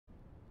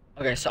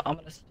Okay, so I'm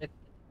gonna stick.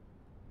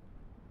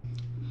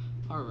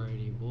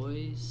 Alrighty,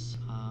 boys.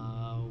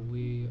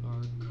 We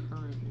are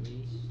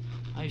currently.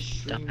 I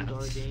streamed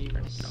our game,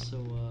 so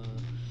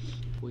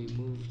we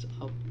moved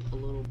up a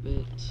little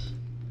bit.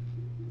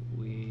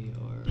 We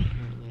are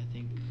currently, I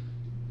think,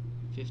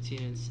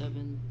 15 and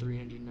 7,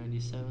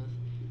 397th,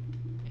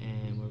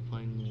 and we're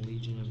playing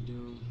Legion of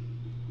Doom.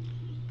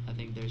 I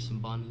think there's some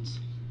buns.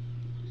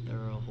 There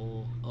are a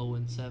whole 0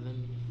 and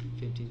 7,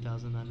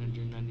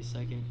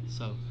 15,992nd.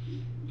 So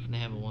they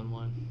have a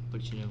 1-1,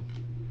 but you know,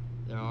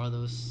 there are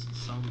those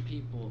some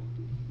people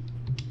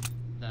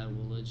that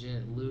will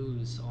legit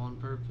lose on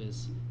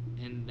purpose,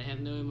 and they have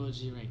no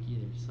emoji rank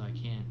either, so I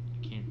can't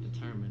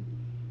determine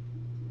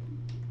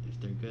if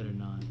they're good or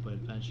not.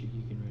 But Patrick,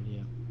 you can ready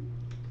up.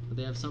 But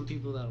they have some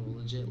people that will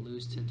legit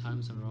lose 10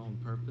 times in a row on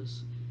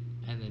purpose,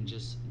 and then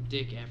just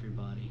dick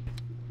everybody.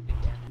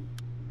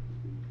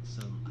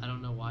 So I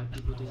don't know why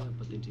people do that,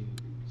 but they do.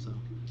 So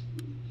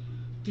you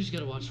just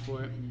gotta watch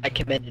for it. I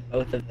commended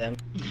both of them.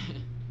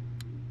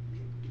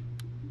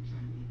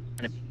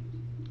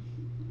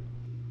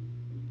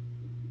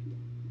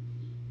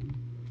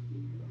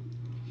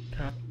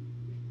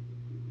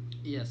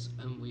 Yes,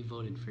 and we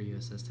voted for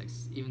USS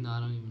Texas. Even though I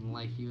don't even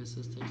like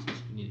USS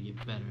Texas, we need to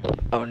get better at it.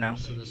 Oh no.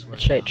 So this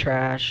works Straight out.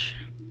 Trash.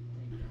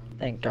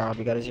 Thank God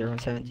we got a 0 and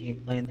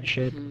 17 playing this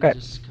shit. It Okay.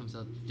 just comes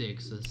out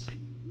dicks us.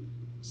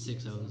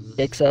 6-0s.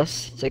 Dicks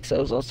us.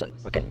 6-0's also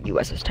fucking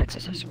USS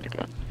Texas, I swear to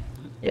God.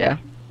 Yeah.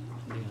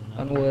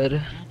 On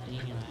wood.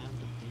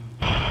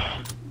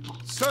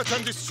 Search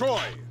and destroy.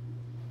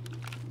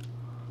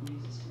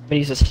 I'm gonna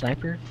use a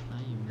sniper.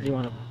 Or do you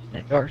want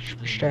an AR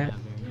for strat?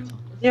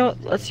 You know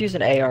what? Let's use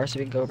an AR so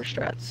we can go over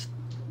strats.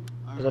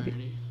 It'll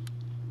be-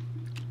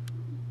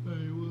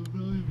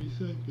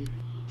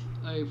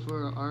 Alright,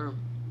 for our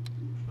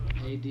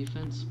A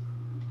defense,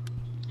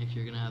 if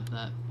you're gonna have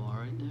that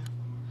bar right there,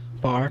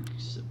 Bar.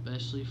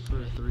 especially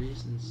for 3,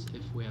 since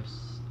if we have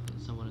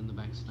someone in the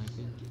back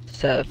sniping,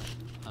 Seth.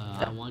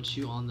 I want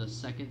you on the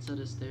second set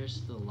of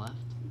stairs to the left.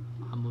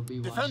 I'm gonna be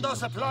watching Defend our the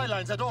supply front.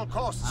 lines at all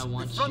costs. I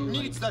want the front you,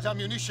 needs like, that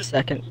ammunition.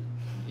 Second.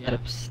 Yeah,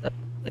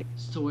 Like,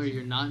 it's to where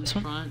you're not in This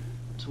one? front,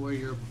 to where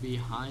you're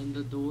behind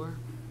the door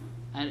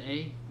at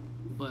A,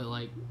 but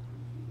like,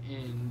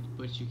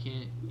 but you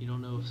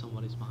don't know if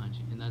somebody's behind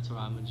you, and that's where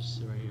I'm gonna just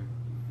sit right here,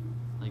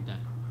 like that.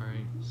 All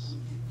right.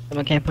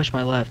 someone can't push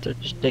my left. Or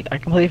just dig. I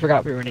completely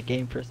forgot we were in a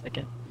game for a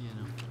second. You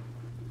know,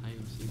 I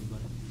didn't see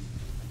anybody.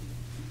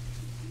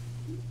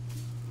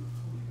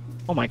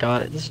 Oh my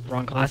God, this is the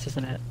wrong class,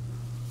 isn't it?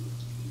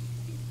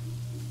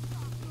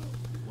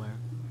 Where?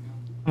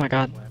 Oh my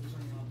God.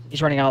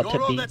 He's running out You're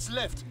to all B. that's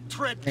left.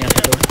 Tread Running out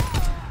the carefully.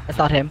 door. That's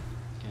not him.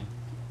 Okay.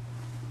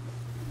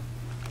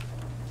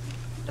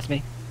 That's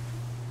me.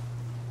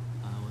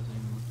 Wasn't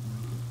even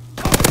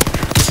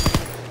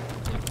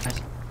looking.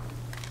 Nice.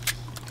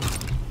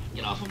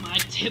 Get off of my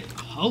tip,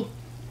 ho!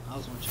 I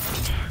was one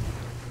shot.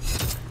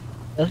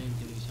 Really? Didn't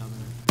think he shot me.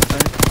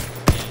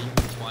 Yeah, you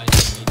went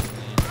twice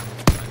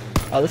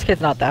immediately. Oh, this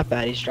kid's not that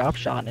bad. He's drop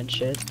shotting and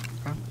shit.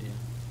 Yeah.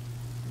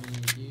 I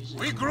mean,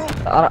 usually.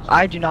 Regroup.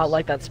 I do not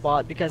like that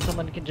spot because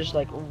someone can just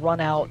like run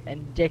out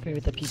and dick me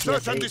with the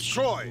Search and PPSH.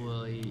 destroy.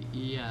 Well,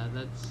 yeah,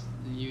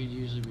 you'd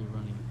usually be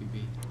running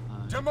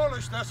PB.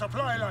 Demolish their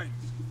supply lines.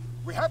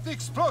 We have the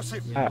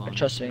explosive. Yeah,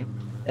 Trust me,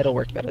 remember. it'll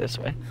work better this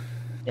way.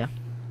 Yeah.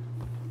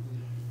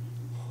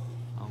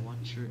 I'll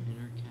watch your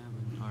inner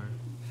cabin, or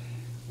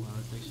well,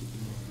 it's actually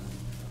inner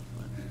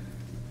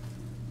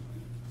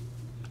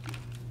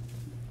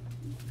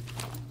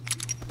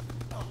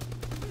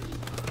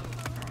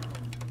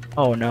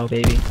Oh no,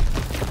 baby.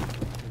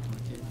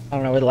 cabin, I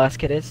don't know where the last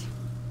kid is.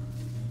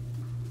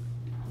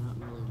 I'm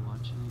not really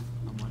watching him.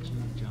 I'm watching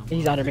him jump.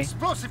 He's under me.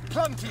 Explosive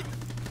planted.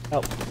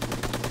 Oh.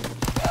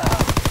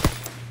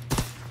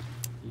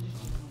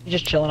 He's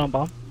just chilling on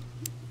bomb.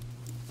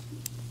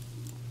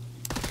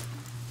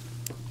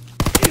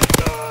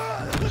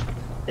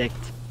 Dicked.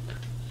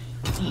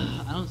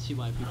 I don't see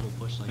why people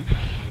push like that.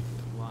 Like,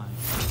 why?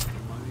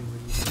 Why would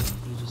you do?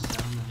 You just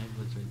sat on the head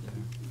glitch right there.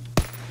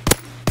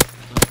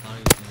 That's what I thought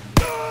he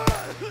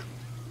was gonna do.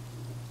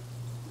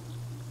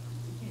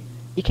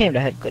 He came to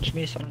head glitch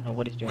me, so I don't know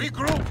what he's doing.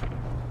 Regroup.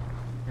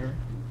 Okay.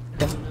 I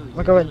don't know, I'm you're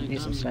gonna go ahead and gonna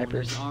use some gun me when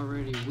snipers. it's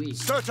already weak.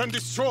 Search and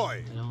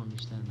destroy. I don't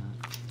understand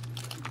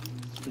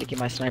that. To keep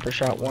my sniper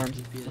shot warm.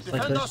 Just like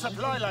Defend our this.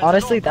 supply lines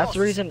Honestly, at all that's the costs.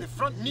 reason. The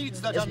front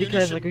needs that It's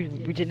because ammunition.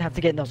 like we didn't have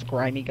to get in those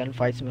grimy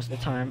gunfights most of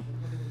the time.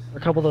 For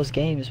a couple of those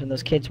games when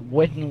those kids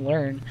wouldn't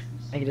learn,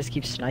 I could just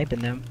keep sniping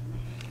them.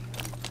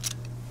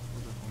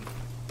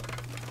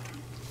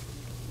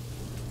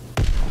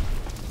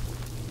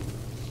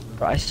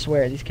 Bro, I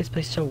swear these kids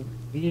play so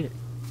weird.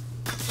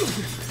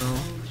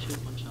 Oh shit,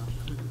 one shot.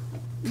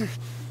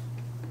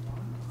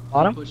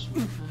 Bottom? Push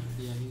me.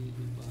 Yeah, he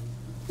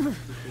bottom. He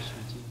pushed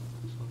me too.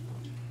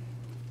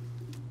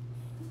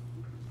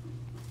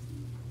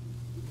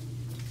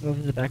 Fuck. Move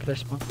to the back of their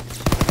spawn. Oh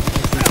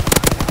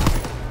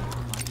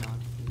my god.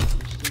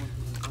 He's still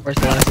in Where's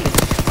the last kid?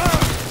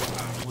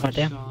 one Oh,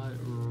 damn. shot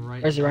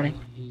right Where's he now. running?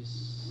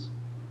 He's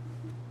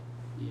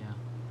yeah.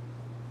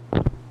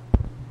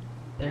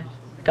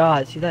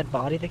 God, see that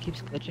body that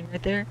keeps glitching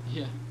right there?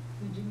 Yeah.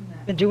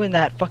 Been doing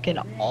that fucking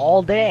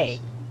all day.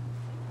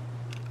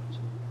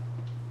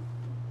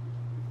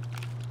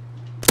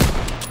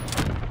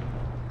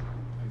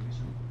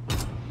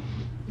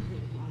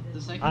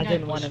 The second I guy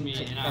didn't want pushed him me, to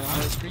and come I out.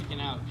 was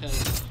freaking out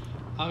because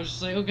I was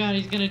just like, oh god,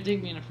 he's gonna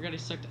dig me, and I forgot he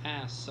sucked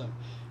ass. So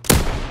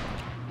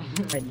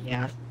Right in the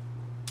ass.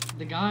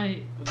 the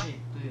guy, okay,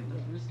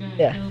 the first guy I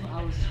Yeah. killed,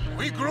 I was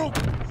spraying. Regroup.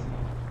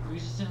 We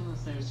was just sitting on the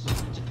stairs.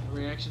 Just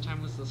reaction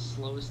time was the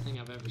slowest thing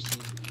I've ever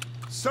seen.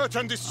 Search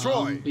and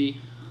destroy.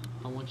 B,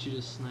 I want you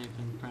to snipe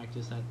and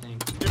practice that thing.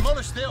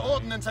 Demolish their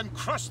ordnance and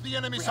crush the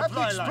enemy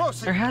supply line.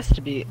 There has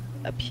to be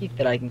a peak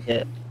that I can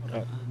get.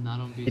 Not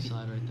on B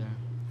side right there.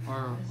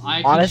 Or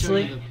I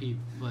Honestly? can show you the peep,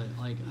 but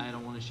like I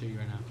don't want to show you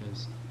right now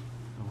because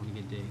I don't want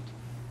to get digged.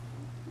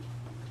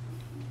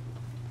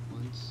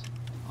 Once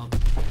up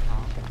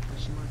top,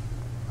 question mark.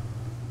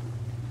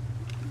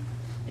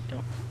 I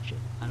don't. Shit.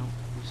 I don't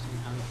understand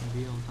how it can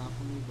be on top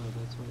of me, but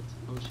that's what it's.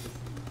 Oh shit.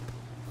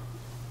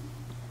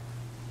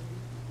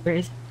 Where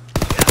is?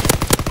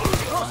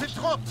 Cross it On the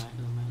dropped. back of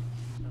the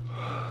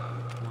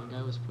map. One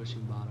guy was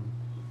pushing bottom.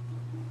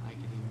 I could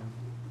hear him.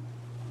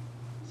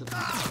 He's up.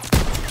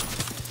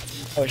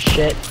 Oh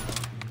shit.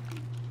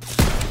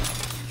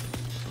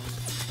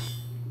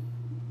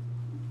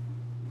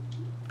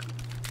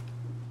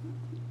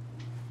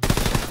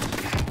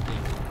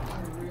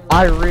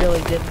 I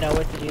really didn't know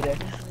what to do there.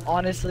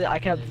 Honestly, I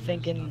kept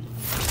thinking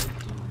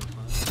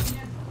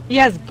he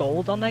has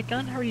gold on that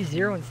gun. How are you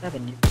 0 and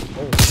 7? You have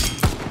gold.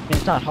 I mean,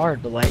 it's not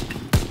hard, but like.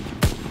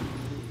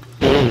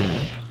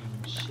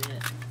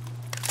 Shit.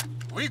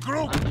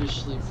 Regroup. I'm just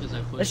asleep because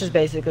I pushed. This is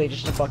basically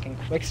just a fucking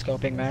quick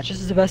scoping match. This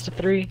is the best of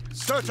 3.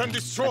 Search and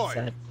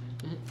destroy.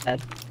 That's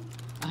sad.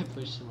 I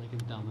pushed him like a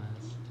dumbass.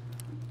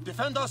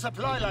 Defend our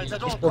supply lines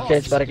at all poor costs.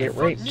 kid's about to get The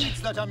front raped.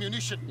 needs that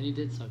ammunition. And he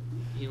did suck.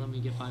 He let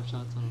me get 5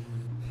 shots on him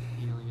and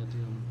he only got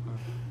 3 on him. Or,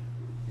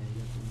 yeah, he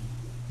got 3.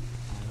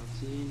 I don't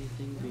see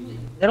anything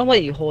being. They don't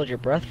let you hold your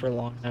breath for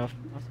long enough. I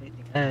don't see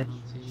anything bad.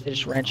 They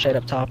just ran straight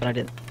up top and I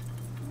didn't.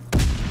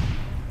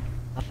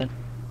 Nothing.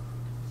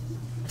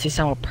 I see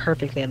someone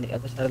perfectly on the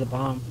other side of the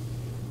bomb.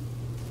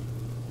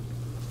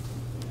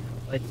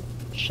 Like,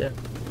 shit.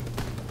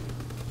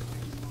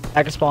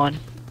 Back to spawn.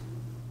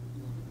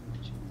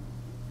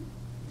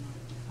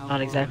 How Not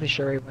far? exactly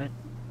sure where he went.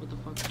 What the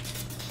fuck?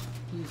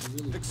 He's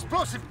really far.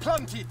 Explosive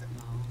planted. No.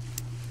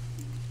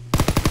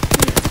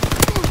 Okay,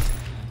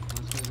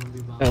 last guy's gonna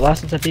be bomb.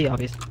 Last one's at B,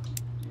 obviously. Yep,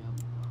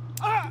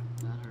 Ah!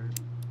 that hurt.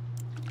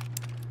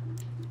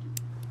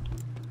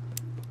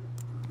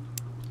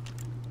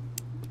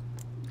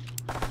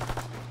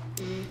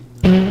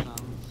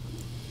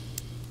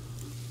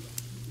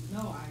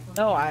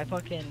 No, I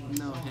fucking.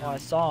 No, Oh, I him.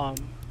 saw him.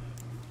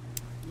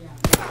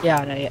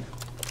 Yeah, no, yeah.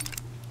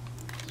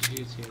 Did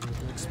you see it right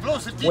there?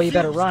 Explosive Well, you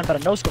better defused. run, better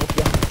no scope,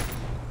 yeah.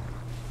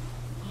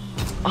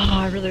 Oh,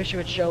 I really wish I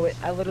would show it.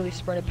 I literally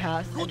sprinted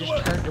past and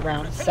just turned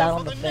around, sat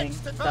on the thing,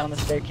 sat on the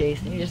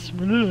staircase, and he just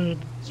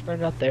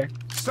sprinted up there.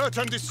 Search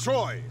and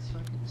destroy. It's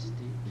fucking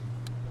stupid.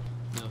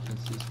 No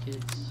offense to these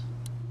kids.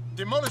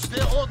 Demolish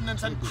their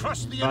ordnance and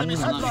crush the enemy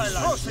Run, I'm supply run.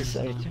 line. Close. I'm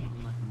So- not gonna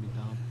be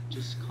dumb.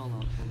 Just call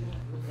out for me.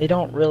 They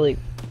don't really.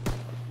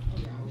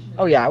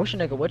 Oh yeah, I wish a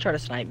nigga would try to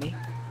snipe me.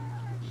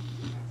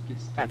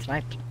 Gets Got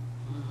sniped.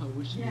 I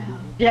wish you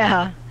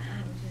Yeah.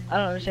 I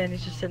don't understand.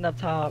 He's just sitting up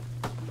top.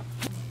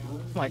 Oh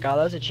my god,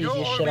 that was the You're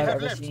cheesiest all shit we I've have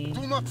ever left. seen.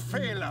 Do not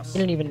fail us. He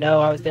didn't even know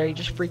I was there. He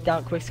just freaked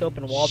out, quick scope,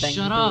 and wall banged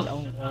Shut into his up.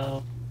 own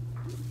wall.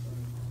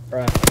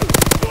 Bruh, That's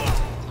what I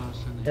was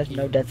trying to there's hear.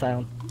 no dead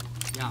silence.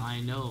 Yeah,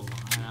 I know.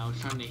 And I was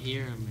trying to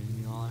hear him,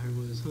 and all I heard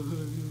was. To the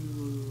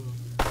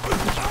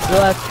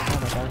left. Oh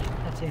my god,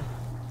 that's him.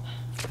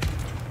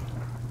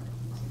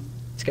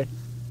 It's good.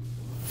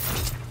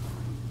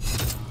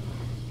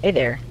 Hey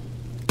there.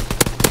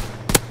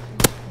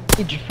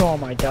 Oh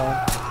my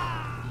god.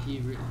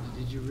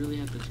 Did you really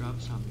have to drop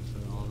shot me for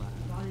all that?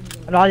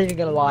 I'm not even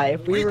gonna lie.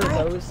 If we were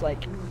those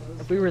like,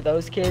 if we were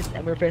those kids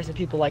and we were facing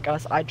people like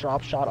us, I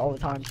drop shot all the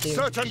time too.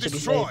 Search and just to be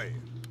safe. destroy.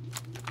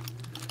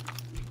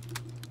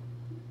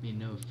 I mean,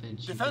 no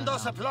offense. you Defend got our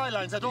supply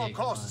lines at all outdigged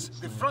costs.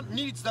 by The a front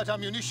sniper. needs that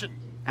ammunition.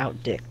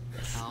 Out dick.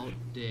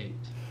 Outdigged.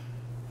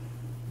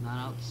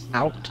 Not outsniped.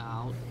 Out.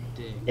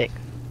 Outdigged. Dick.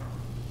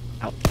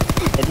 Out.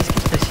 Yeah, these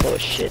kids play slow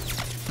as shit.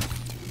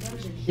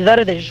 Either that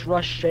or they just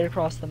rush straight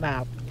across the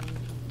map.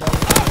 Yeah,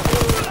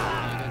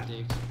 I got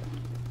digged.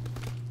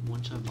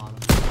 One shot bottom.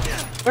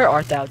 Where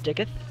art thou,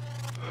 dicketh? You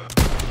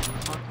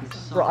fucking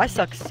suck. Bro, I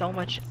suck so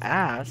much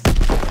ass. You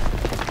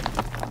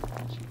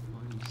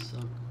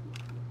suck.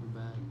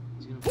 We're bad.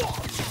 He's gonna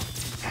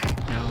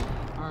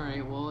No.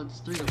 Alright, well, it's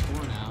 3 to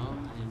 4 now,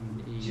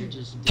 and you're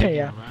just digging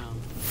Yeah. around.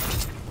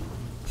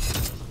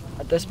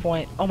 At this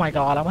point, oh my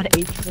god, I'm on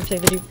 8%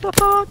 video. The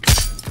fuck?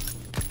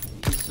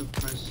 The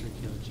suppressor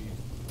killed you.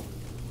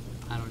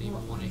 I don't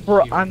even want to hear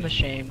Bro, it I'm anymore.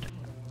 ashamed.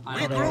 I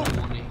don't Regroup. even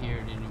want to hear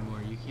it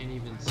anymore. You can't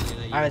even say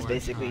that you I was weren't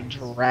basically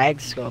trying. drag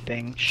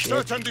scoping shit.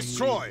 Search and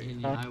destroy.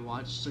 And Huh? I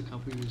watched a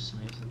couple of your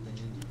snipes at the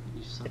end.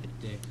 You suck. suck a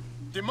dick.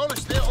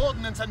 Demolish their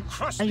ordnance and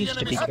crush I the used to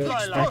enemy be good supply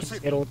back in lines. the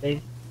good old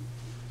days.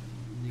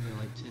 Nigga,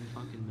 like 10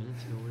 fucking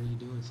minutes ago, what are you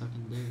doing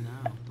sucking dick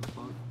now? The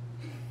fuck?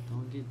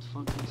 Don't get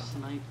fucking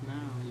sniped now.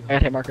 You I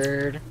got hit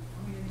markered.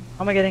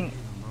 How am I getting?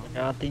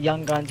 The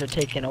young guns are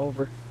taking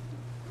over.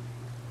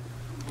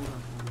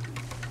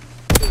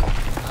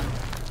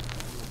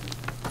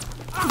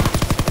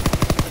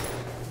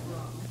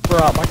 Bro,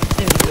 my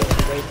sensitivity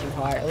is way too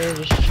high. I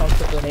literally just chunked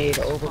the grenade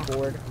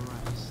overboard.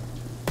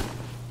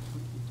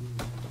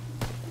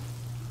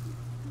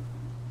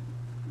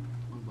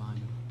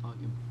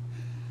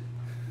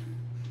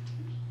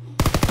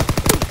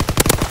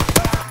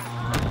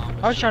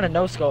 I was trying to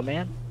no-scope,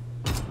 man.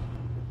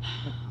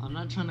 I'm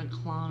not trying to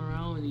clown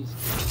around with these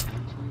guys,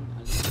 actually.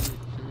 I just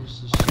want to finish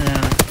the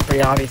shit.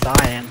 Pretty obvious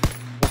I am. Shit.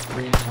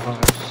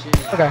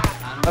 Okay.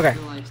 I don't Okay.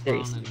 feel like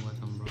Serious. clowning with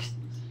them, bro.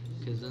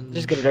 'Cause then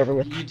Just get it over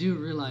with. you do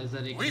realize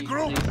that it takes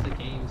the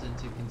games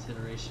into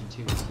consideration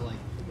too. So like,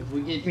 if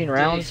we get I mean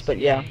rounds, dicks, but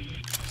yeah.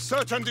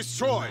 Search and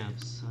destroy.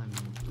 maps, I mean,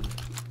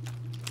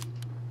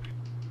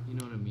 you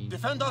know what I mean.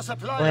 Defend our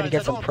supply We're gonna lines get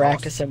at some all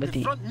practice costs. in with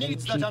the front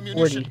needs that MP40.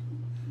 ammunition.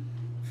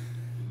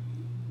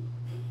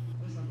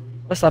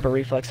 Let's slap a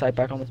reflex sight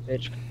back on this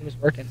bitch. It was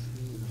working.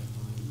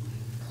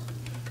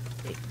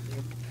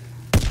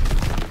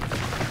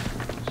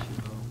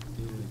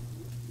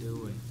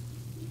 Do it.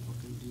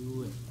 Fucking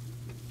do it.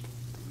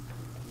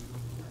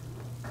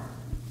 I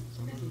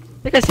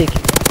think I see a kid.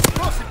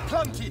 Explosive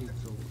planted.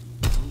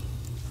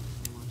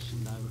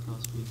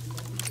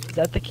 Is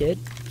that the kid?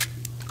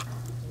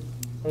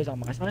 Oh, he's on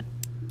my side?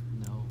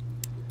 No.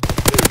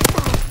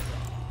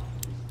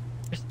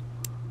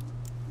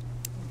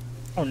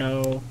 Oh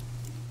no.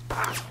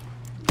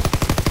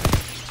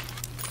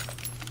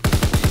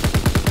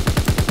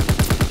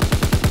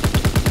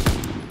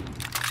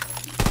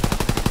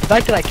 The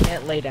fact that I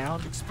can't lay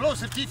down.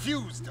 Explosive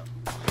defused.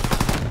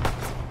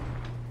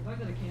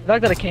 The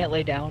fact that I can't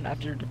lay down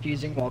after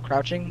defusing while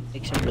crouching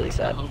makes me really I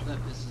sad. hope that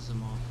pisses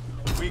him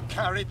off. We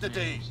carried the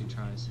day. She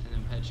tries, and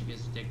then Petra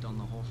gets dicked on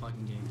the whole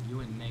fucking game. You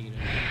went negative.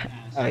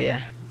 Ass. Oh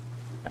yeah.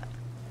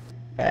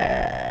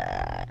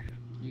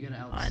 You got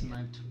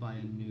out-sniped by a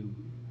noob.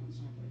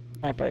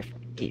 I probably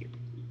fucking eat.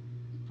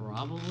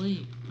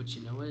 Probably, but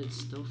you know what? It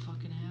still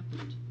fucking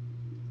happened.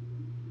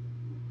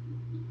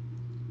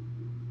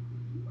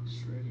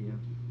 Shred you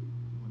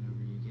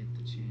whenever you get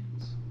the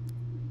chance.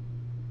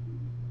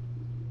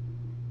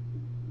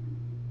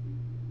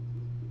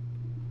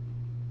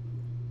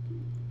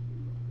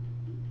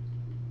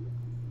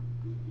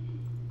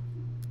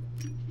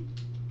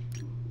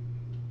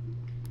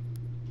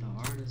 The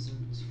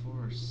Artisan's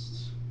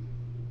Forest.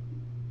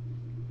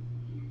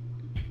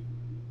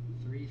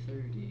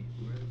 330.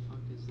 Where the fuck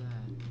is that?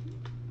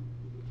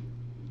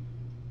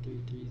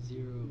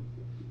 330.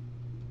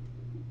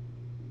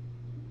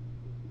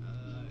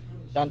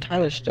 John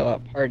Tyler's still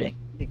out partying.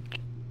 I think.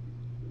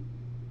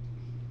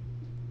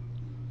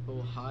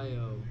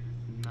 Ohio.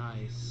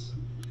 Nice.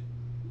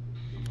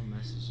 I'm gonna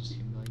message this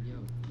kid like, yo,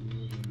 you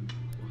live in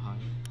Ohio?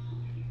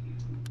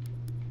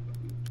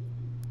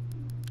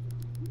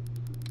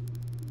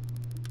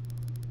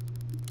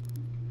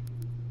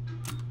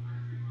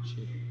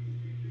 Shit.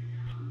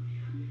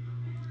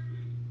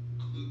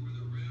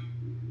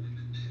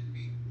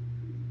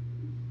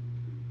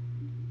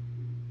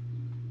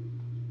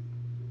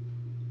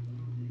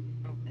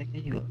 Oh,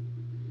 nigga, you look.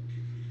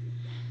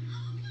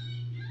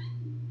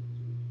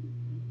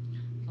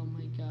 Oh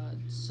my god,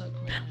 suck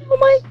my ass. Oh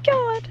my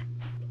god!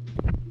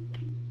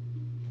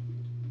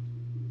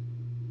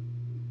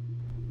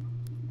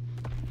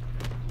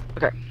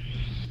 Okay.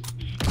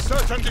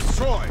 Search and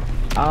destroy.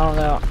 I don't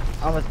know.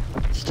 I'm gonna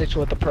stick to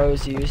what the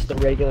pros use, the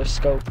regular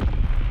scope. I'm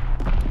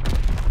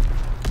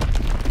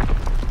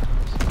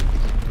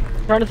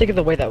trying to think of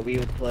the way that we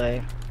would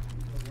play.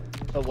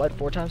 The what?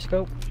 4x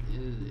scope?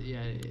 Yeah,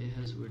 it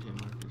has weird hit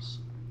markers.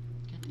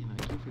 God damn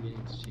it, I keep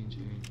forgetting to change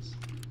variants.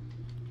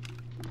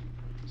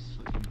 It's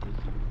fucking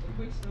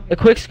ridiculous. The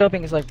quick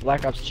scoping is like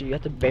Black Ops 2. You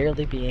have to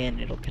barely be in,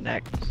 it'll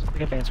connect. It's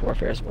like Advanced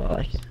Warfare as well.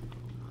 Like,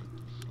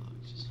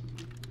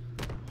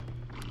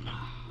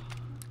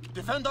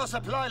 Defend our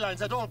supply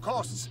lines at all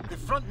costs. The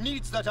front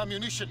needs that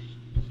ammunition.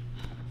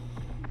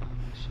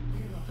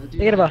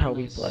 Thinking about how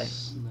we play.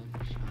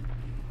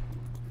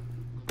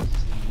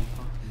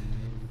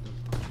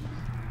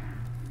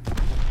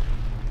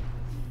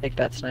 Take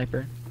that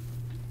sniper.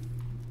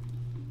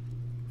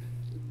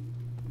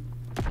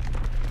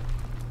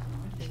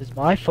 This is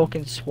my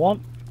fucking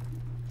swamp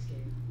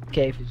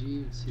cave. Did you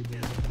even see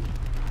that?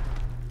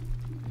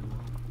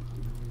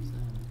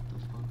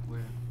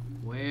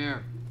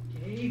 Where?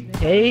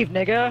 Cave,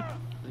 nigga! I thought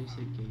you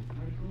said cave.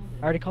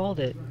 I already called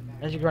it.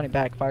 As you're running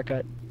back, fire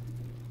cut.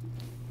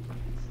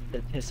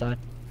 His side.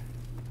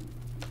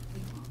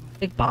 I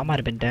think bomb might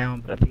have been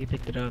down, but I think he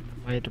picked it up.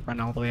 I had to run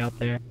all the way out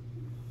there.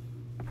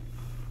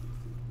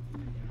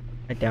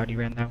 I doubt he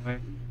ran that way.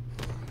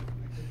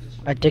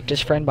 I dicked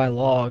his friend by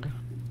log.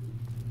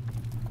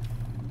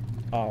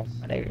 Oh,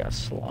 my nigga got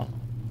slow.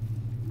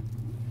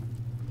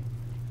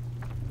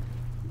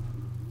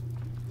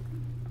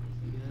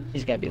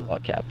 He's gonna be a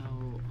log cap.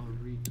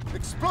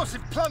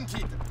 Explosive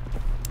planted.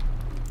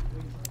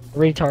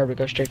 Retard would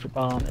go straight for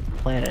bomb and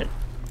plant it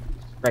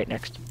right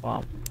next to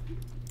bomb.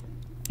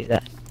 See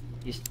that?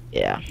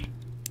 Yeah.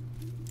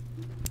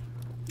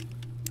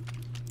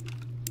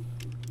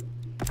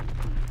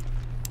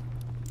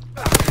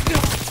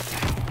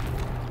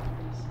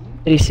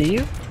 Did he see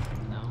you?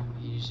 No,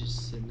 he's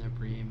just sitting there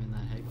pre-aiming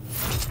that head.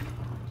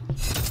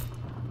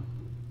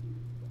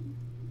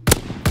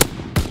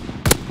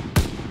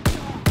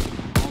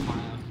 Oh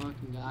my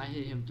fucking god, I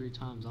hit him 3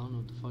 times. I don't know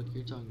what the fuck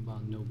you're talking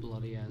about, no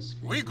bloody ass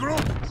screen. We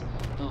group.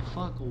 The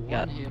fuck,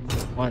 Got one hit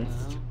one.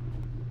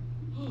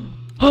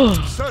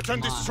 Search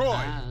and destroy.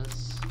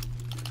 Ass.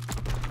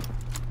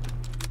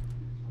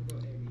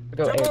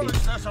 Go 80. Demolish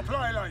their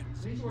supply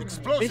lines. We need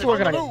Explosive to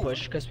work on on the our move.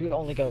 push because we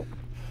only go.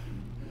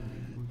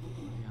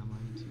 Yeah,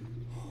 mine too.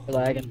 We're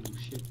lagging. Oh,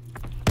 shit.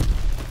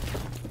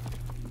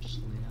 Just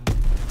lay out.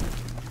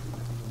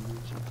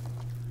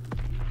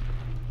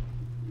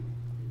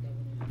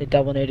 They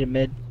double naded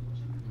mid.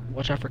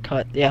 Watch out for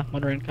cut. Yeah,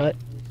 one ran cut.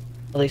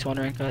 At least one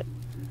ran cut.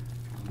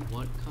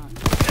 What cut?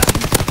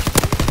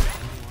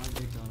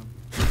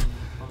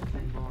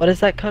 What is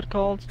that cut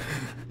called?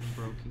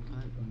 Broken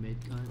cut, mid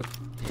cut,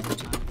 any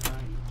kind of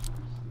cut.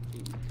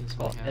 Because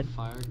we have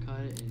fire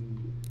cut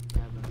and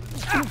have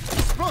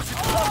Explosive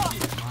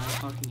planted. I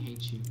fucking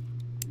hate you.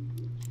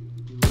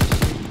 You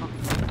literally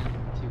fucking hate me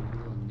too, you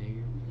little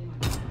nigger.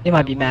 They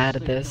might be I mad watched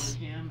at the this.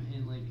 cam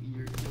and like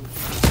you're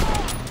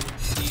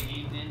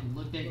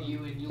looked at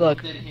you and you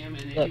Look, looked at him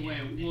and then look. he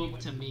went whoop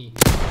to me.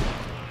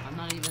 I'm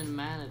not even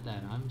mad at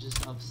that. I'm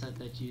just upset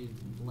that you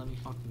let me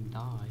fucking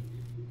die.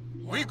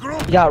 We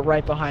group. He got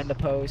right behind the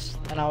post,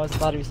 and I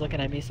thought he was looking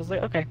at me, so I was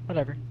like, okay,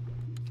 whatever.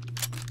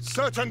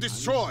 Search and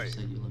destroy. I just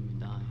said you let me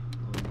die,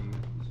 little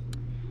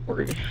nigger.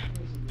 Word.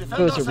 Defend If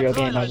it was our a real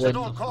supply game, I lines at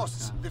all wouldn't.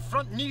 costs. The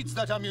front needs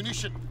that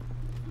ammunition.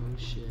 Oh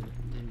shit,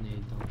 they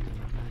nade don't think.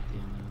 God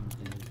damn it,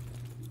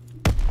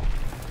 I'm dead.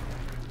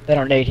 They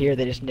don't nade here,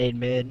 they just nade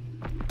mid.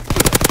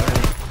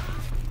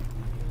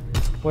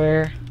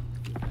 Where?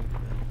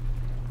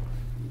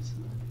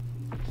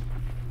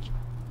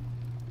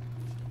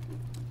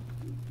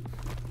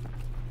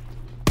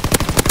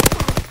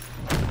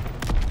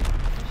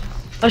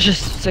 Let's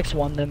just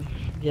 6-1 them.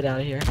 Get out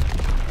of here. It's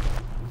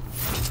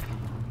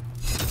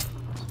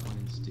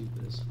fucking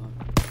stupid as fuck.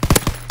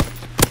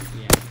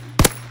 Yeah.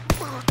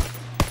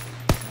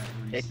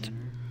 That Eight.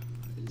 recenter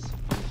is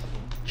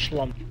faithful.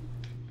 Schlump.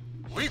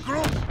 We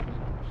group.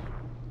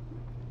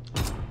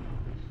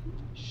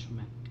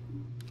 Schmeck.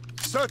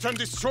 Search and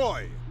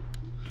destroy.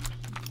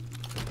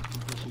 I'm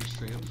pushing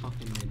straight up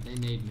fucking mid. They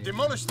nade mid.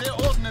 Demolish their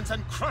ordnance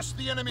and crush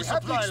the enemy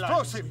supply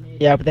lines.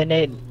 Yeah, but they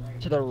nade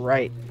to the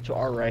right, to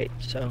our right,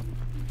 so.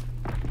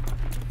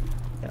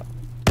 Yeah.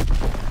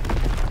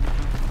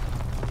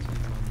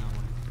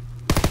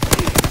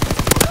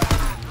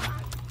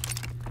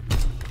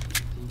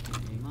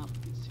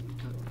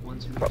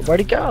 Where'd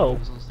he go?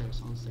 He's on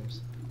stairs, on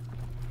stairs.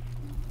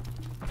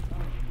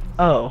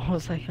 Oh, I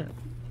was like.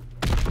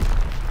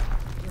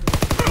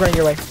 Run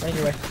your way, run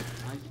your way. I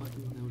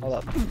fucking noticed. Hold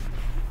up. I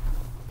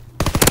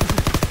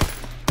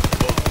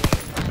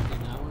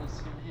did not want to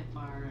hip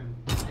fire him.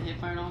 I hip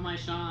fired all my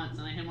shots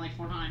and I hit him like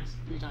 4 times.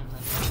 3 times, I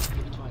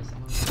think. Maybe twice. I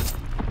don't know.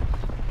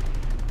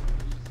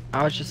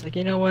 I was just like,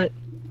 you know what?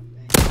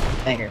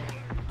 Banger.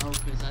 Oh,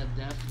 because I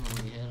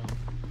definitely hit him.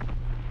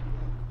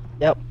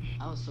 Yep.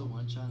 I was so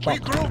one shot. We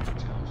group.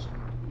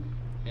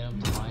 Hit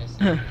him twice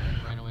and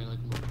ran away like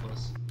a little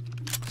puss.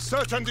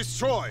 Search and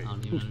destroy. I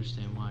don't even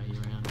understand why he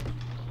ran.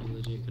 He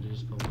legit could have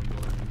just put one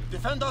bullet in me.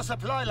 Defend our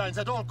supply lines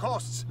at all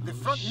costs. The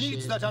front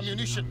needs that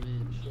ammunition.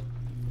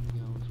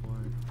 Going for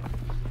it.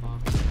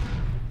 Fuck.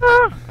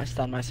 Ah, I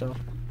stunned myself.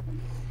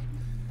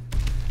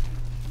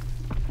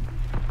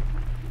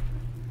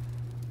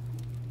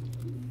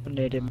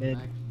 Native mid.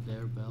 Back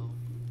there, Bell.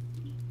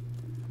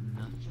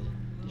 Nothing.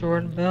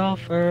 Jordan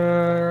Belfort.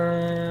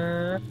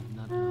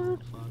 Nothing. What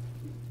the fuck?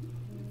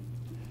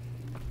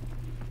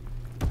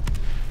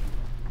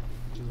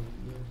 Jordan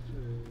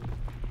Belfort.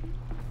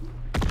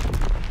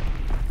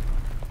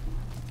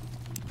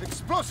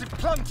 Explosive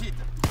planted.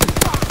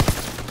 Oh,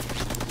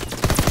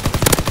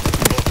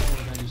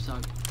 that you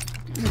suck.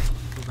 Okay.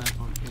 Go back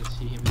on. Yes,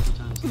 he hit me 2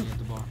 times and he hit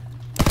the bar.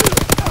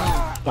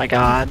 Oh my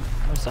god.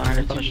 I'm sorry,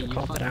 I thought I should have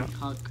called that out.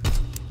 Cuck.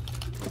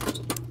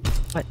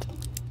 What?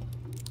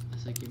 I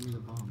said, give me the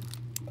bomb.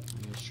 I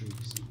got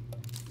streaks.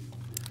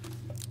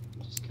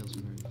 Just kills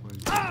me right before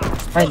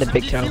it. Right in the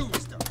big toe.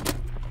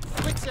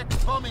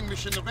 Quick bombing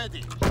mission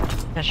ready.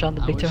 Yeah, Sean,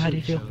 the big toe, how do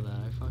you feel? That.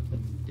 I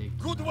fucking dick.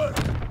 Good work.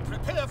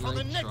 Prepare for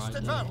the next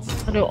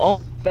advance. I know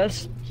all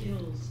best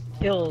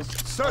kills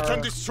Search are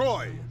and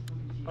destroy.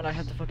 when I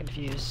have to fucking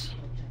fuse.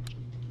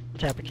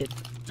 Tap a kid.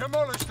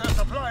 Demolish their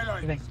supply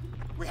lines. Bang.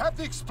 We have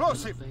the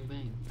explosive. Bang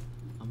bang.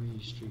 I'm gonna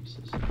use streaks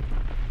this time.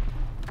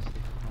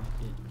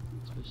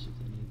 Especially if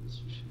they need this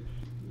for shit.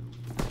 No.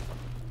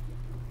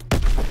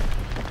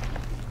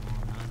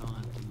 I don't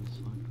have to use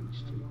fucking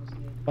streaks.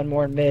 One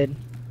more in mid.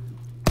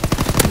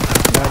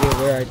 No idea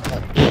where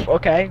I.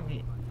 Okay.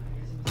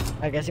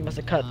 I guess he must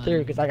have cut through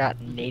because I got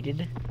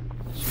naded.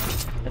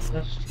 That's Is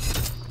not.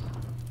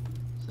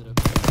 it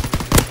okay?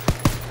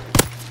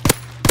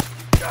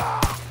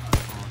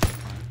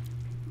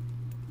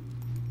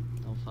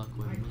 Don't fuck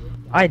with me.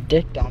 I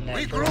dicked on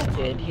that first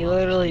kid.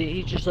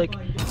 He's just like,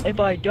 if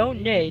I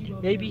don't nade,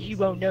 maybe he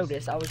won't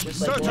notice. I was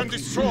just like, Search and what?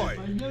 destroy.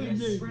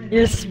 He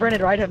just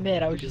sprinted right at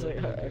mid. I was just like,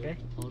 okay.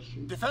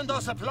 Defend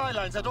our supply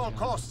lines at all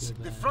costs.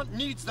 The front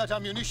needs that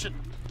ammunition.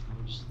 I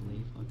would just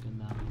lay fucking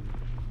down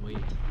and wait.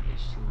 They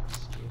should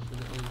go for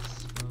the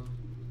ace, bro.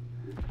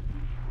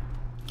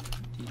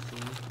 DC.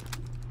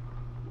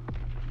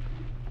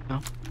 No.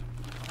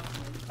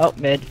 Oh,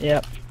 mid.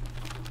 Yep.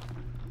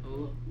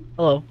 Oh,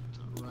 Hello.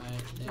 right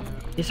there.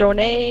 He's throwing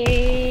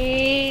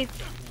nades.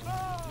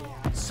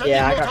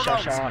 Yeah, I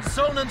got shot.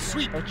 Zone and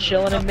sweep. We're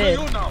chilling in Up to mid.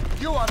 you now.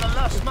 You are the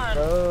last man.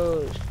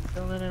 Bro,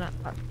 chilling in.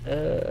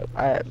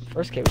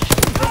 First kid was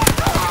shooting. I'm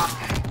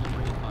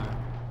ready to fire.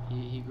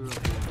 He grew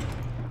up here.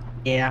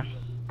 Yeah.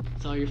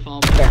 It's all your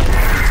fault, bro.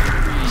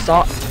 Fair.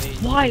 Stop.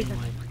 Why?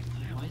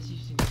 Why is he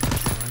using so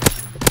much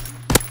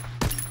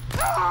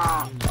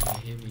fire?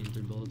 He hit me in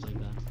 3 bullets like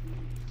that.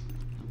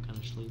 I'm kind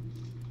of asleep.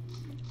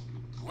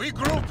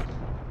 Regroup.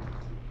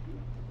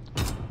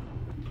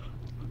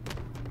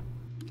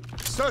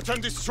 Search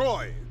and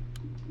destroy.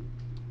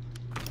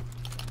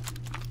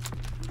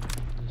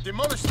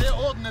 Demolish their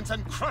ordnance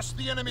and crush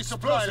the enemy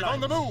supply line. On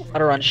the move.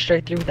 Gotta run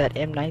straight through that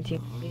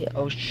M19.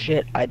 Oh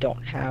shit, I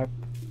don't have.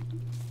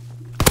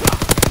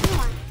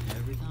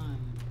 Every time.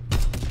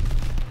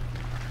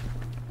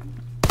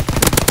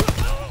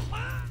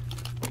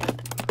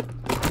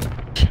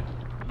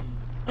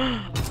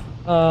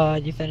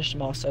 You finished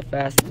them all so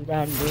fast. The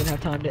round didn't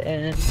have time to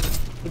end.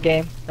 The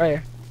game, right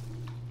here.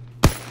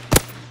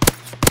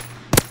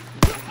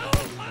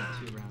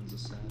 2 rounds of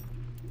set.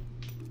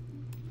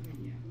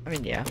 I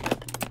mean, yeah.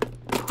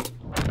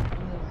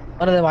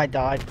 One of them I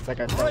died because I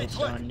got double Great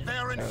work. stunned. They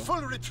are in so.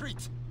 full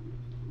retreat.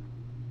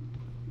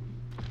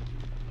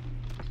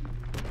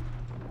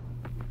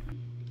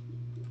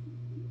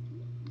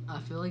 I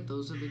feel like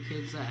those are the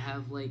kids that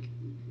have like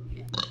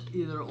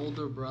either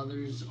older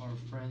brothers or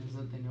friends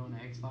that they know on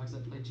Xbox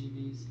that play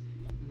GBs,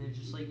 and they're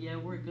just like, yeah,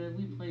 we're good,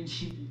 we play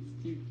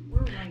GBs, dude.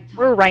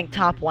 We're ranked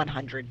top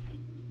 100.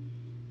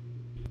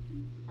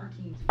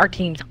 Our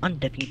team's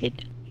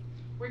undefeated.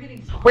 We're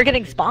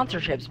getting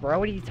sponsorships, bro.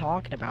 What are you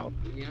talking about?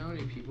 You know how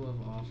many people have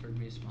offered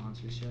me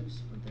sponsorships,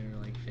 but they're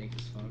like fake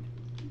as fuck?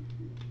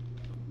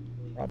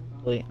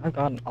 Probably. I've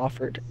gotten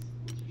offered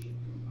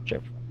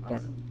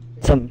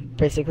some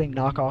basically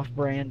knockoff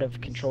brand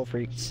of Control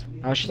Freaks.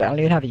 I don't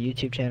even have a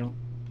YouTube channel.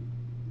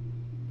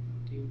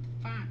 Dude,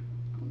 fuck. I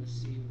wanna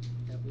see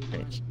that blue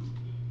line. Bitch.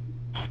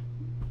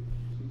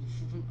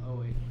 Oh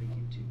wait,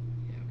 YouTube.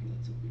 Yeah, okay,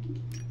 that's okay.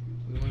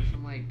 We went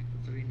from like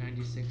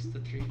 396 to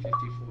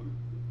 354.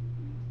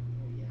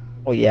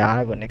 Well, yeah,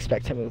 I wouldn't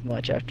expect to move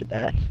much after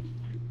that.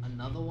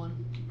 Another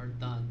one or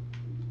done?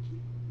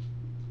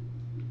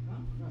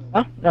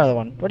 Oh, another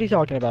one. What are you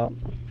talking about?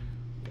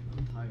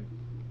 I'm tired.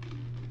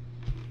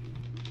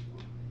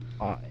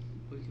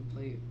 We can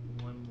play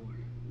one more.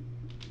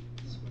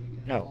 Swear to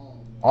God. No,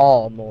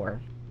 all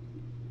more.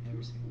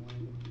 Every single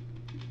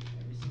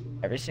one.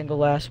 Every single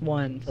last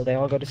one, till they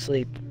all go to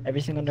sleep.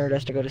 Every single nerd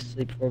has to go to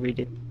sleep before we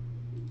do.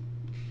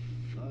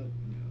 Fuck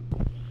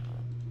no.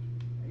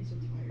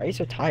 Why are you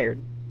so tired?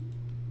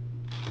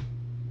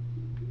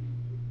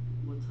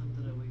 What time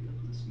did I wake up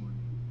this morning?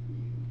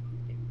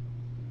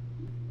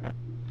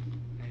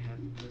 I have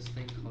this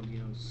thing called, you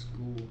know,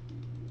 school.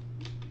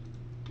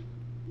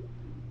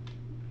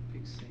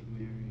 Big St.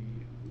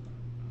 Mary.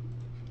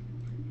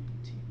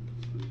 Team.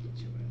 The fuck, get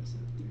your ass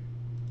out there.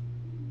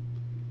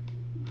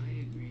 I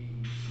agree.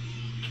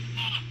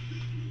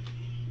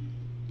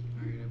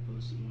 Alright, I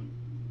posted one.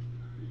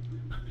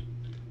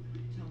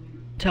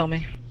 Tell me.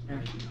 I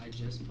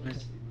just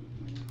posted one.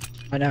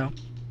 I know.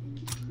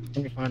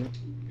 Can you find me?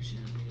 Shit,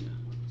 I need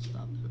to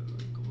stop the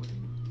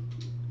recording.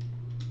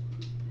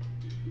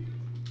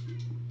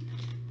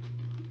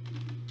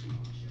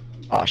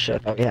 Oh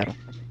shit, oh yeah.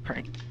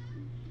 Prank.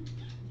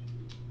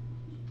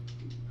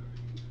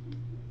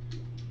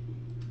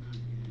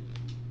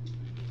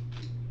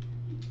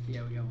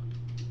 Yeah, we got one.